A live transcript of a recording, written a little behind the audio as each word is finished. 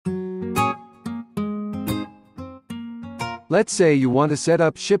Let's say you want to set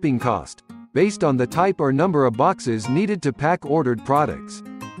up shipping cost, based on the type or number of boxes needed to pack ordered products.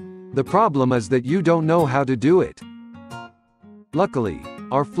 The problem is that you don't know how to do it. Luckily,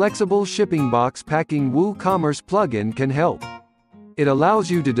 our flexible shipping box packing WooCommerce plugin can help. It allows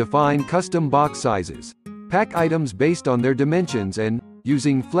you to define custom box sizes, pack items based on their dimensions and,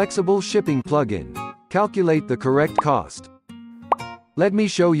 using flexible shipping plugin, calculate the correct cost. Let me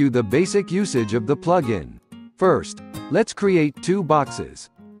show you the basic usage of the plugin. First, let's create 2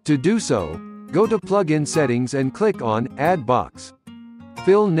 boxes. To do so, go to Plugin Settings and click on Add Box.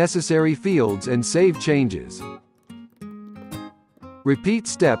 Fill necessary fields and save changes. Repeat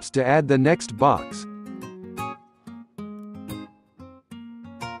steps to add the next box.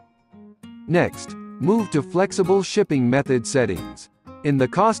 Next, move to Flexible Shipping Method Settings. In the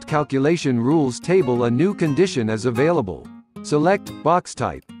Cost Calculation Rules table, a new condition is available. Select Box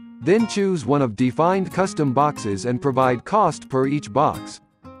Type, then choose one of defined custom boxes and provide cost per each box.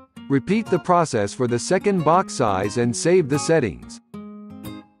 Repeat the process for the second box size and save the settings.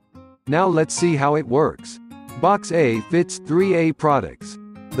 Now let's see how it works. Box A fits 3A products.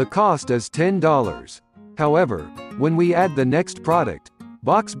 The cost is $10. However, when we add the next product,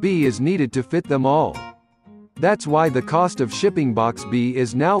 Box B is needed to fit them all. That's why the cost of shipping Box B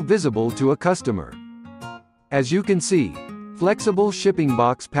is now visible to a customer. As you can see, Flexible Shipping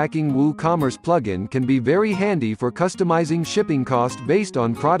Box Packing WooCommerce plugin can be very handy for customizing shipping cost based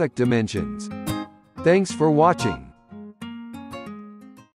on product dimensions. Thanks for watching.